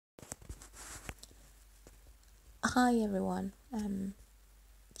Hi everyone.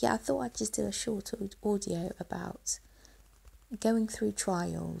 I thought I'd just do a short audio about going through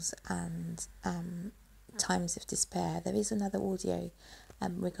trials and times of despair. There is another audio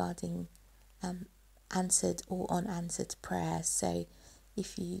regarding um, answered or unanswered prayers. So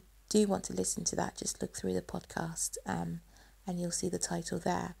if you do want to listen to that, just look through the podcast and you'll see the title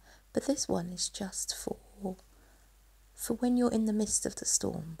there. But this one is just for when you're in the midst of the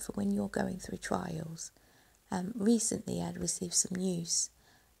storm, for when you're going through trials. Recently, I'd received some news,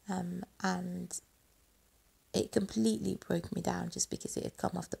 and it completely broke me down just because it had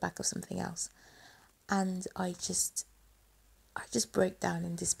come off the back of something else, and I just broke down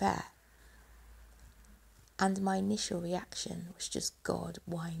in despair. And my initial reaction was just, God,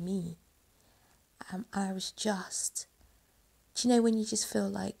 why me? And I was just, do you know when you just feel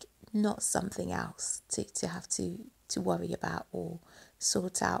like not something else to have to worry about or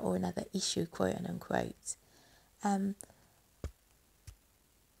sort out, or another issue, quote unquote. And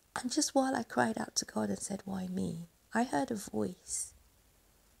just while I cried out to God and said, why me? I heard a voice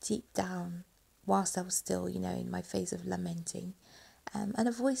deep down whilst I was still, in my phase of lamenting. And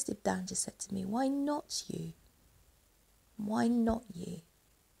a voice deep down just said to me, why not you? Why not you?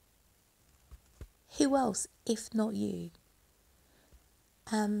 Who else if not you?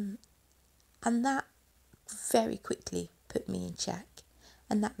 And that very quickly put me in check.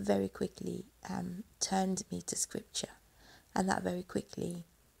 And that very quickly turned me to scripture. And that very quickly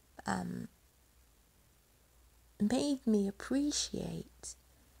made me appreciate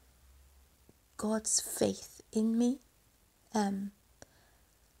God's faith in me. And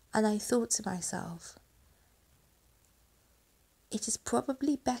I thought to myself, it is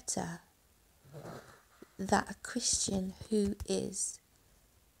probably better that a Christian who is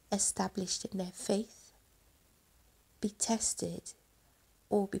established in their faith be tested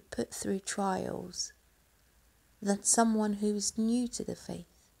or be put through trials than someone who is new to the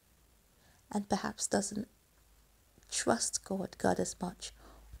faith and perhaps doesn't trust God as much,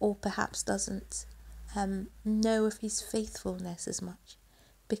 or perhaps doesn't know of his faithfulness as much.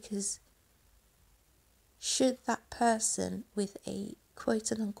 Because should that person with a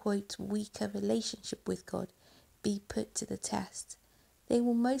quote unquote weaker relationship with God be put to the test, they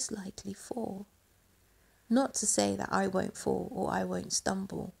will most likely fall. Not to say that I won't fall or I won't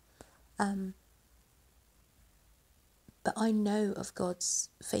stumble, but I know of God's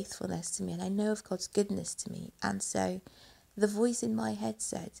faithfulness to me, and I know of God's goodness to me. And so the voice in my head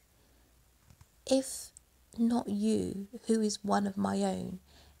said, if not you, who is one of my own,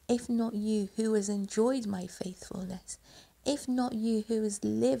 if not you who has enjoyed my faithfulness, if not you who has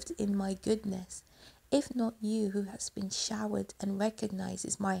lived in my goodness, if not you who has been showered and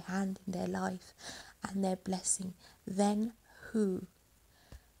recognizes my hand in their life and their blessing, then who?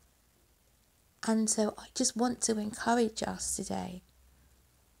 And so I just want to encourage us today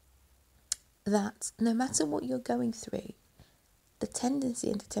that no matter what you're going through, the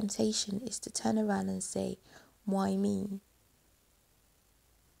tendency and the temptation is to turn around and say, why me?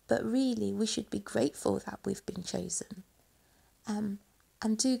 But really, we should be grateful that we've been chosen,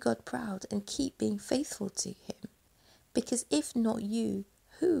 and do God proud and keep being faithful to him. Because if not you,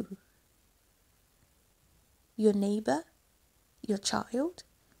 who? Your neighbour, your child,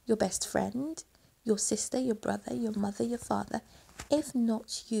 your best friend, your sister, your brother, your mother, your father. If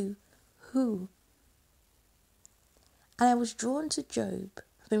not you, who? And I was drawn to Job.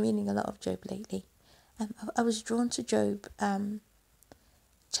 I've been reading a lot of Job lately. I was drawn to Job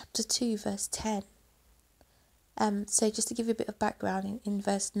chapter 2 verse 10. So just to give you a bit of background, in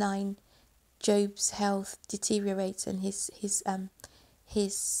verse 9, Job's health deteriorates, and his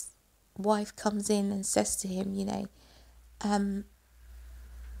wife comes in and says to him,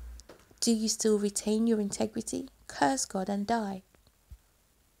 do you still retain your integrity? Curse God and die.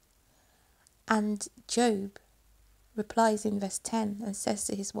 And Job replies in verse 10 and says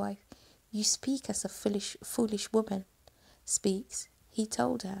to his wife, you speak as a foolish woman speaks. He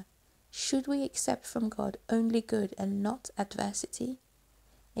told her, should we accept from God only good and not adversity?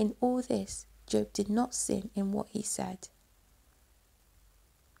 In all this, Job did not sin in what he said.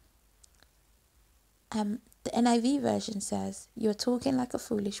 The NIV version says, you are talking like a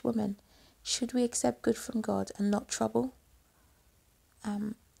foolish woman. Should we accept good from God and not trouble?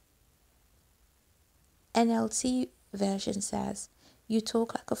 NLT version says, you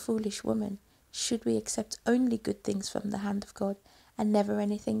talk like a foolish woman. Should we accept only good things from the hand of God and never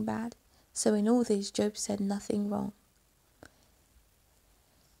anything bad? So in all this, Job said nothing wrong.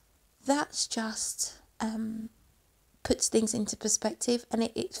 That's just puts things into perspective, and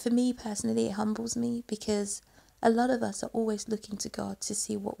it for me personally, it humbles me, because a lot of us are always looking to God to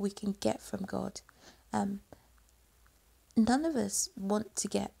see what we can get from God. none of us want to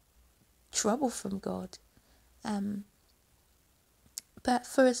get trouble from God. But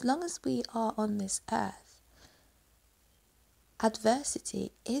for as long as we are on this earth,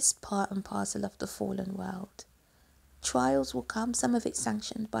 adversity is part and parcel of the fallen world. Trials will come, some of it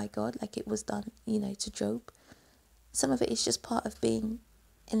sanctioned by God, like it was done, to Job. Some of it is just part of being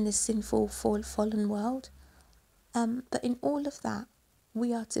in this sinful, fallen world. But in all of that,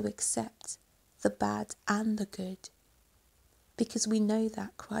 we are to accept the bad and the good, because we know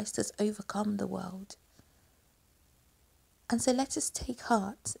that Christ has overcome the world. And so let us take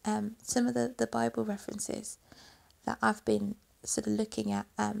heart. Some of the Bible references that I've been sort of looking at,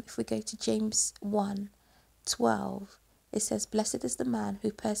 if we go to James 1:12, it says, "Blessed is the man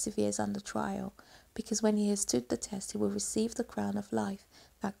who perseveres under trial, because when he has stood the test, he will receive the crown of life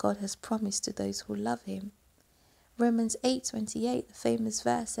that God has promised to those who love him." Romans 8:28, the famous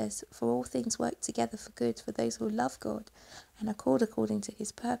verse, says, "For all things work together for good for those who love God and are called according to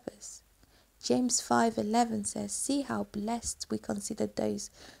his purpose." James 5:11 says, "See how blessed we consider those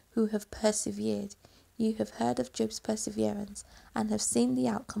who have persevered. You have heard of Job's perseverance and have seen the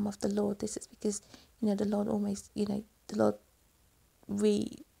outcome of the Lord." This is because, the Lord almost, the Lord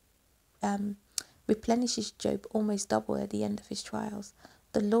replenishes Job almost double at the end of his trials.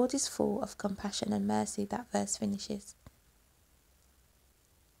 The Lord is full of compassion and mercy, that verse finishes.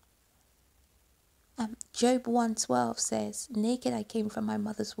 Job 1:12 says, "Naked I came from my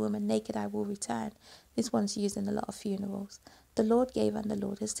mother's womb, and naked I will return." This one's used in a lot of funerals. "The Lord gave and the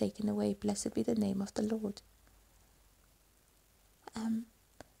Lord has taken away. Blessed be the name of the Lord."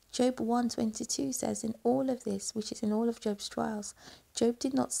 Job 1:22 says, "In all of this," which is in all of Job's trials, "Job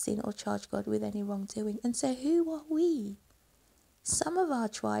did not sin or charge God with any wrongdoing." And so who are we? Some of our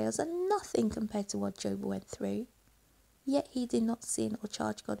trials are nothing compared to what Job went through. Yet he did not sin or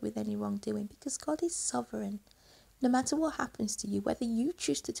charge God with any wrongdoing, because God is sovereign. No matter what happens to you, whether you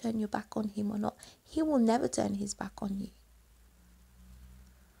choose to turn your back on him or not, he will never turn his back on you.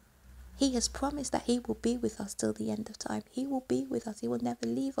 He has promised that he will be with us till the end of time. He will be with us. He will never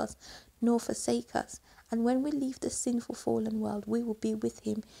leave us nor forsake us. And when we leave the sinful, fallen world, we will be with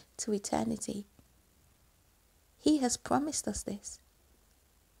him to eternity. He has promised us this.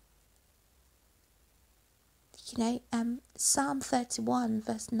 Psalm 31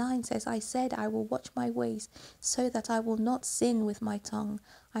 verse 9 says, "I said, I will watch my ways so that I will not sin with my tongue.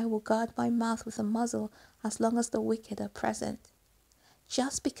 I will guard my mouth with a muzzle as long as the wicked are present."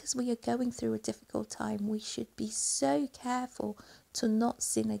 Just because we are going through a difficult time, we should be so careful to not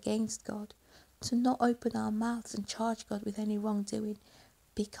sin against God, to not open our mouths and charge God with any wrongdoing,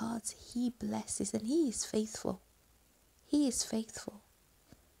 because he blesses and he is faithful. He is faithful.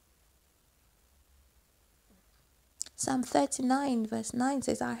 Psalm 39 verse 9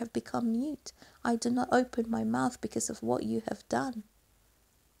 says, "I have become mute. I do not open my mouth because of what you have done."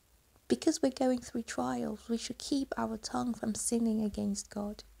 Because we're going through trials, we should keep our tongue from sinning against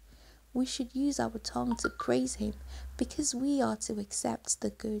God. We should use our tongue to praise him, because we are to accept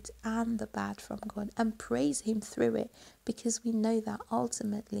the good and the bad from God and praise him through it, because we know that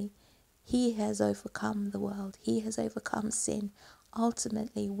ultimately he has overcome the world. He has overcome sin.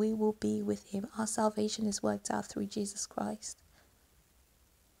 Ultimately, we will be with him. Our salvation is worked out through Jesus Christ.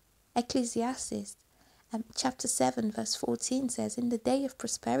 Ecclesiastes chapter 7 verse 14 says, "In the day of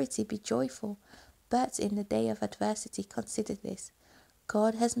prosperity be joyful, but in the day of adversity consider this.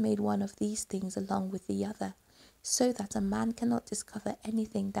 God has made one of these things along with the other, so that a man cannot discover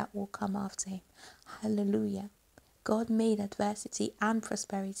anything that will come after him." Hallelujah. God made adversity and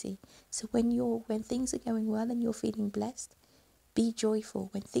prosperity. So when things are going well and you're feeling blessed, be joyful.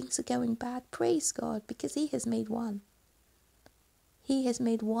 When things are going bad, praise God, because he has made one. He has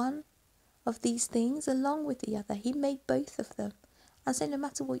made one of these things along with the other. He made both of them. And so no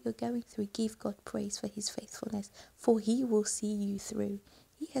matter what you're going through, give God praise for his faithfulness, for he will see you through.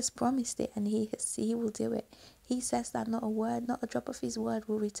 He has promised it, and he will do it. He says that not a word, not a drop of his word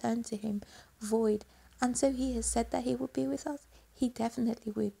will return to him void. And so he has said that he will be with us. He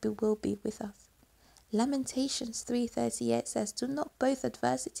definitely will be with us. Lamentations 3:38 says, "Do not both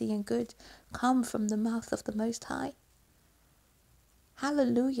adversity and good come from the mouth of the Most High?"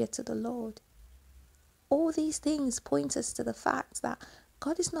 Hallelujah to the Lord. All these things point us to the fact that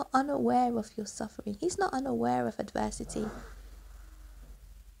God is not unaware of your suffering. He's not unaware of adversity.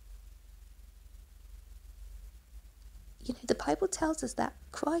 The Bible tells us that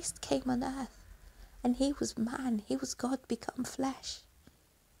Christ came on earth and he was man. He was God become flesh.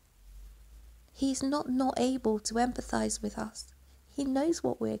 He's not able to empathize with us. He knows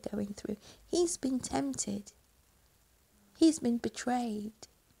what we're going through. He's been tempted. He's been betrayed.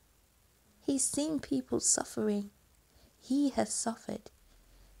 He's seen people suffering. He has suffered.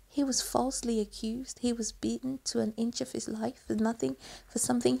 He was falsely accused. He was beaten to an inch of his life for nothing, for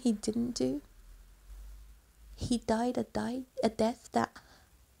something he didn't do. He died a death that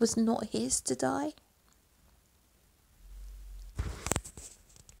was not his to die.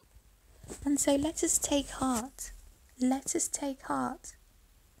 And so let us take heart. Let us take heart.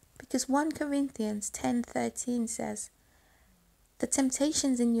 Because 1 Corinthians 10:13 says, the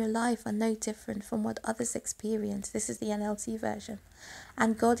temptations in your life are no different from what others experience. This is the NLT version.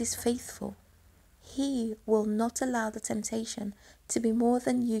 And God is faithful. He will not allow the temptation to be more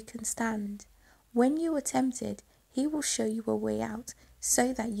than you can stand. When you are tempted, He will show you a way out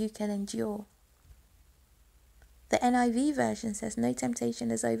so that you can endure. The NIV version says, no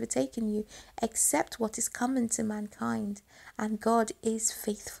temptation has overtaken you except what is common to mankind, and God is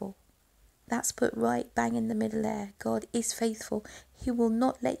faithful. That's put right bang in the middle there. God is faithful. He will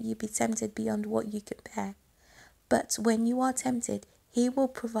not let you be tempted beyond what you can bear. But when you are tempted, He will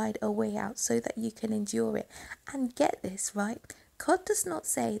provide a way out so that you can endure it. And get this, right? God does not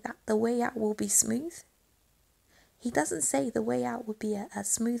say that the way out will be smooth. He doesn't say the way out will be a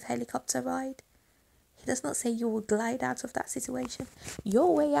smooth helicopter ride. He does not say you will glide out of that situation.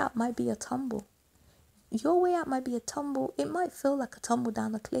 Your way out might be a tumble. Your way out might be a tumble. It might feel like a tumble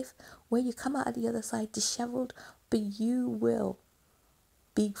down a cliff where you come out of the other side disheveled, but you will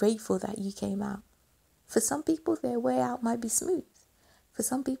be grateful that you came out. For some people, their way out might be smooth. For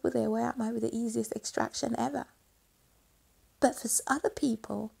some people, their way out might be the easiest extraction ever. But for other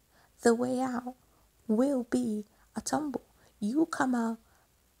people, the way out will be a tumble. You'll come out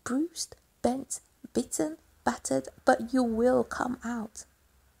bruised, bent, bitten, battered, but you will come out.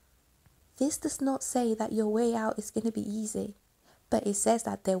 This does not say that your way out is going to be easy, but it says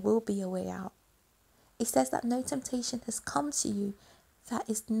that there will be a way out. It says that no temptation has come to you that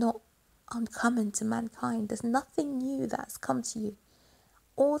is not uncommon to mankind. There's nothing new that's come to you.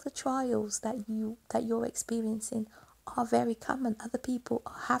 All the trials that you're experiencing are very common. Other people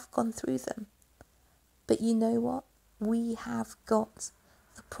have gone through them. But you know what? We have got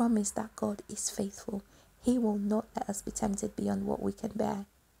the promise that God is faithful. He will not let us be tempted beyond what we can bear.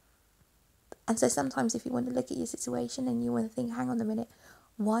 And so sometimes if you want to look at your situation and you want to think, hang on a minute,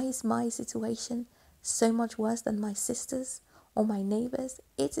 why is my situation so much worse than my sister's or my neighbour's?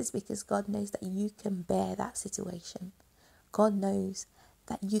 It is because God knows that you can bear that situation. God knows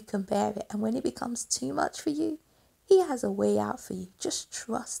that you can bear it. And when it becomes too much for you, He has a way out for you. Just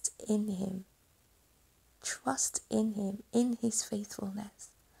trust in Him. Trust in Him, in His faithfulness.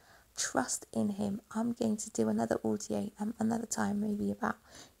 Trust in Him. I'm going to do another audio another time, maybe about,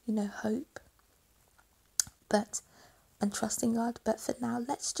 hope. And trusting God. But for now,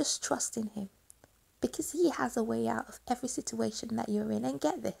 let's just trust in Him. Because He has a way out of every situation that you're in. And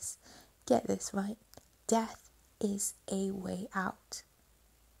get this, right? Death is a way out.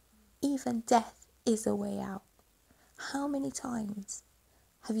 Even death is a way out. How many times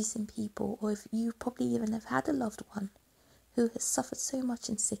have you seen people, or if you probably even have had a loved one who has suffered so much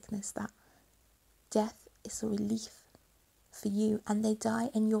in sickness that death is a relief for you, and they die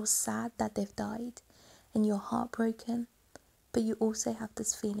and you're sad that they've died and you're heartbroken, but you also have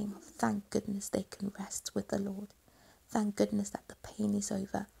this feeling of thank goodness they can rest with the Lord. Thank goodness that the pain is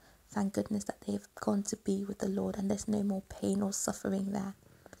over. Thank goodness that they've gone to be with the Lord and there's no more pain or suffering there.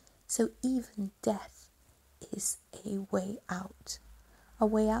 So even death is a way out. A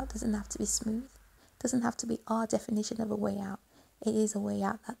way out doesn't have to be smooth. Doesn't have to be our definition of a way out. It is a way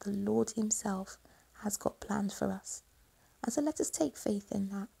out that the Lord Himself has got planned for us. And so let us take faith in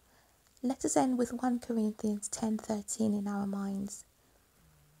that. Let us end with 1 Corinthians 10:13 in our minds.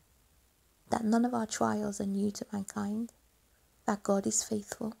 That none of our trials are new to mankind. That God is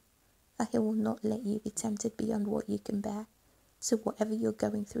faithful. That He will not let you be tempted beyond what you can bear. So whatever you're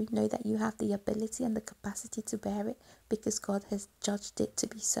going through, know that you have the ability and the capacity to bear it because God has judged it to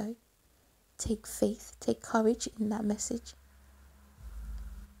be so. Take faith, take courage in that message.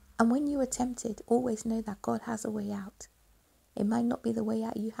 And when you are tempted, always know that God has a way out. It might not be the way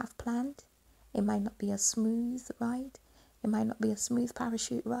out you have planned. It might not be a smooth ride. It might not be a smooth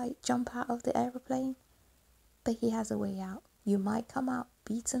parachute ride, jump out of the aeroplane. But He has a way out. You might come out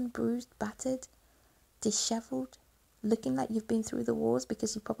beaten, bruised, battered, disheveled, looking like you've been through the wars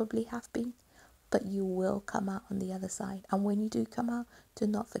because you probably have been. But you will come out on the other side. And when you do come out, do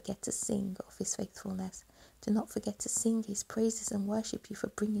not forget to sing of His faithfulness. Do not forget to sing His praises and worship you for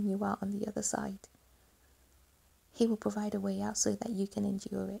bringing you out on the other side. He will provide a way out so that you can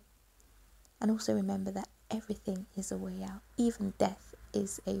endure it. And also remember that everything is a way out. Even death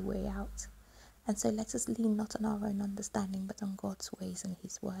is a way out. And so let us lean not on our own understanding, but on God's ways and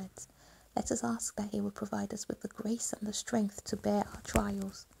His words. Let us ask that He will provide us with the grace and the strength to bear our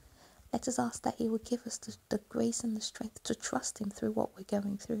trials. Let us ask that He will give us the grace and the strength to trust Him through what we're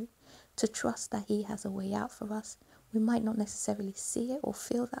going through, to trust that He has a way out for us. We might not necessarily see it or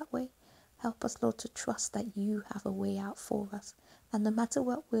feel that way. Help us, Lord, to trust that You have a way out for us. And no matter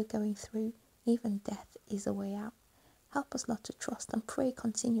what we're going through, even death is a way out. Help us, Lord, to trust and pray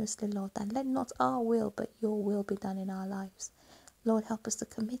continuously, Lord, that let not our will but Your will be done in our lives. Lord, help us to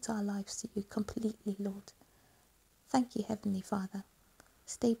commit our lives to You completely, Lord. Thank You, Heavenly Father.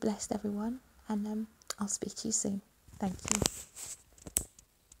 Stay blessed, everyone, and I'll speak to you soon. Thank you.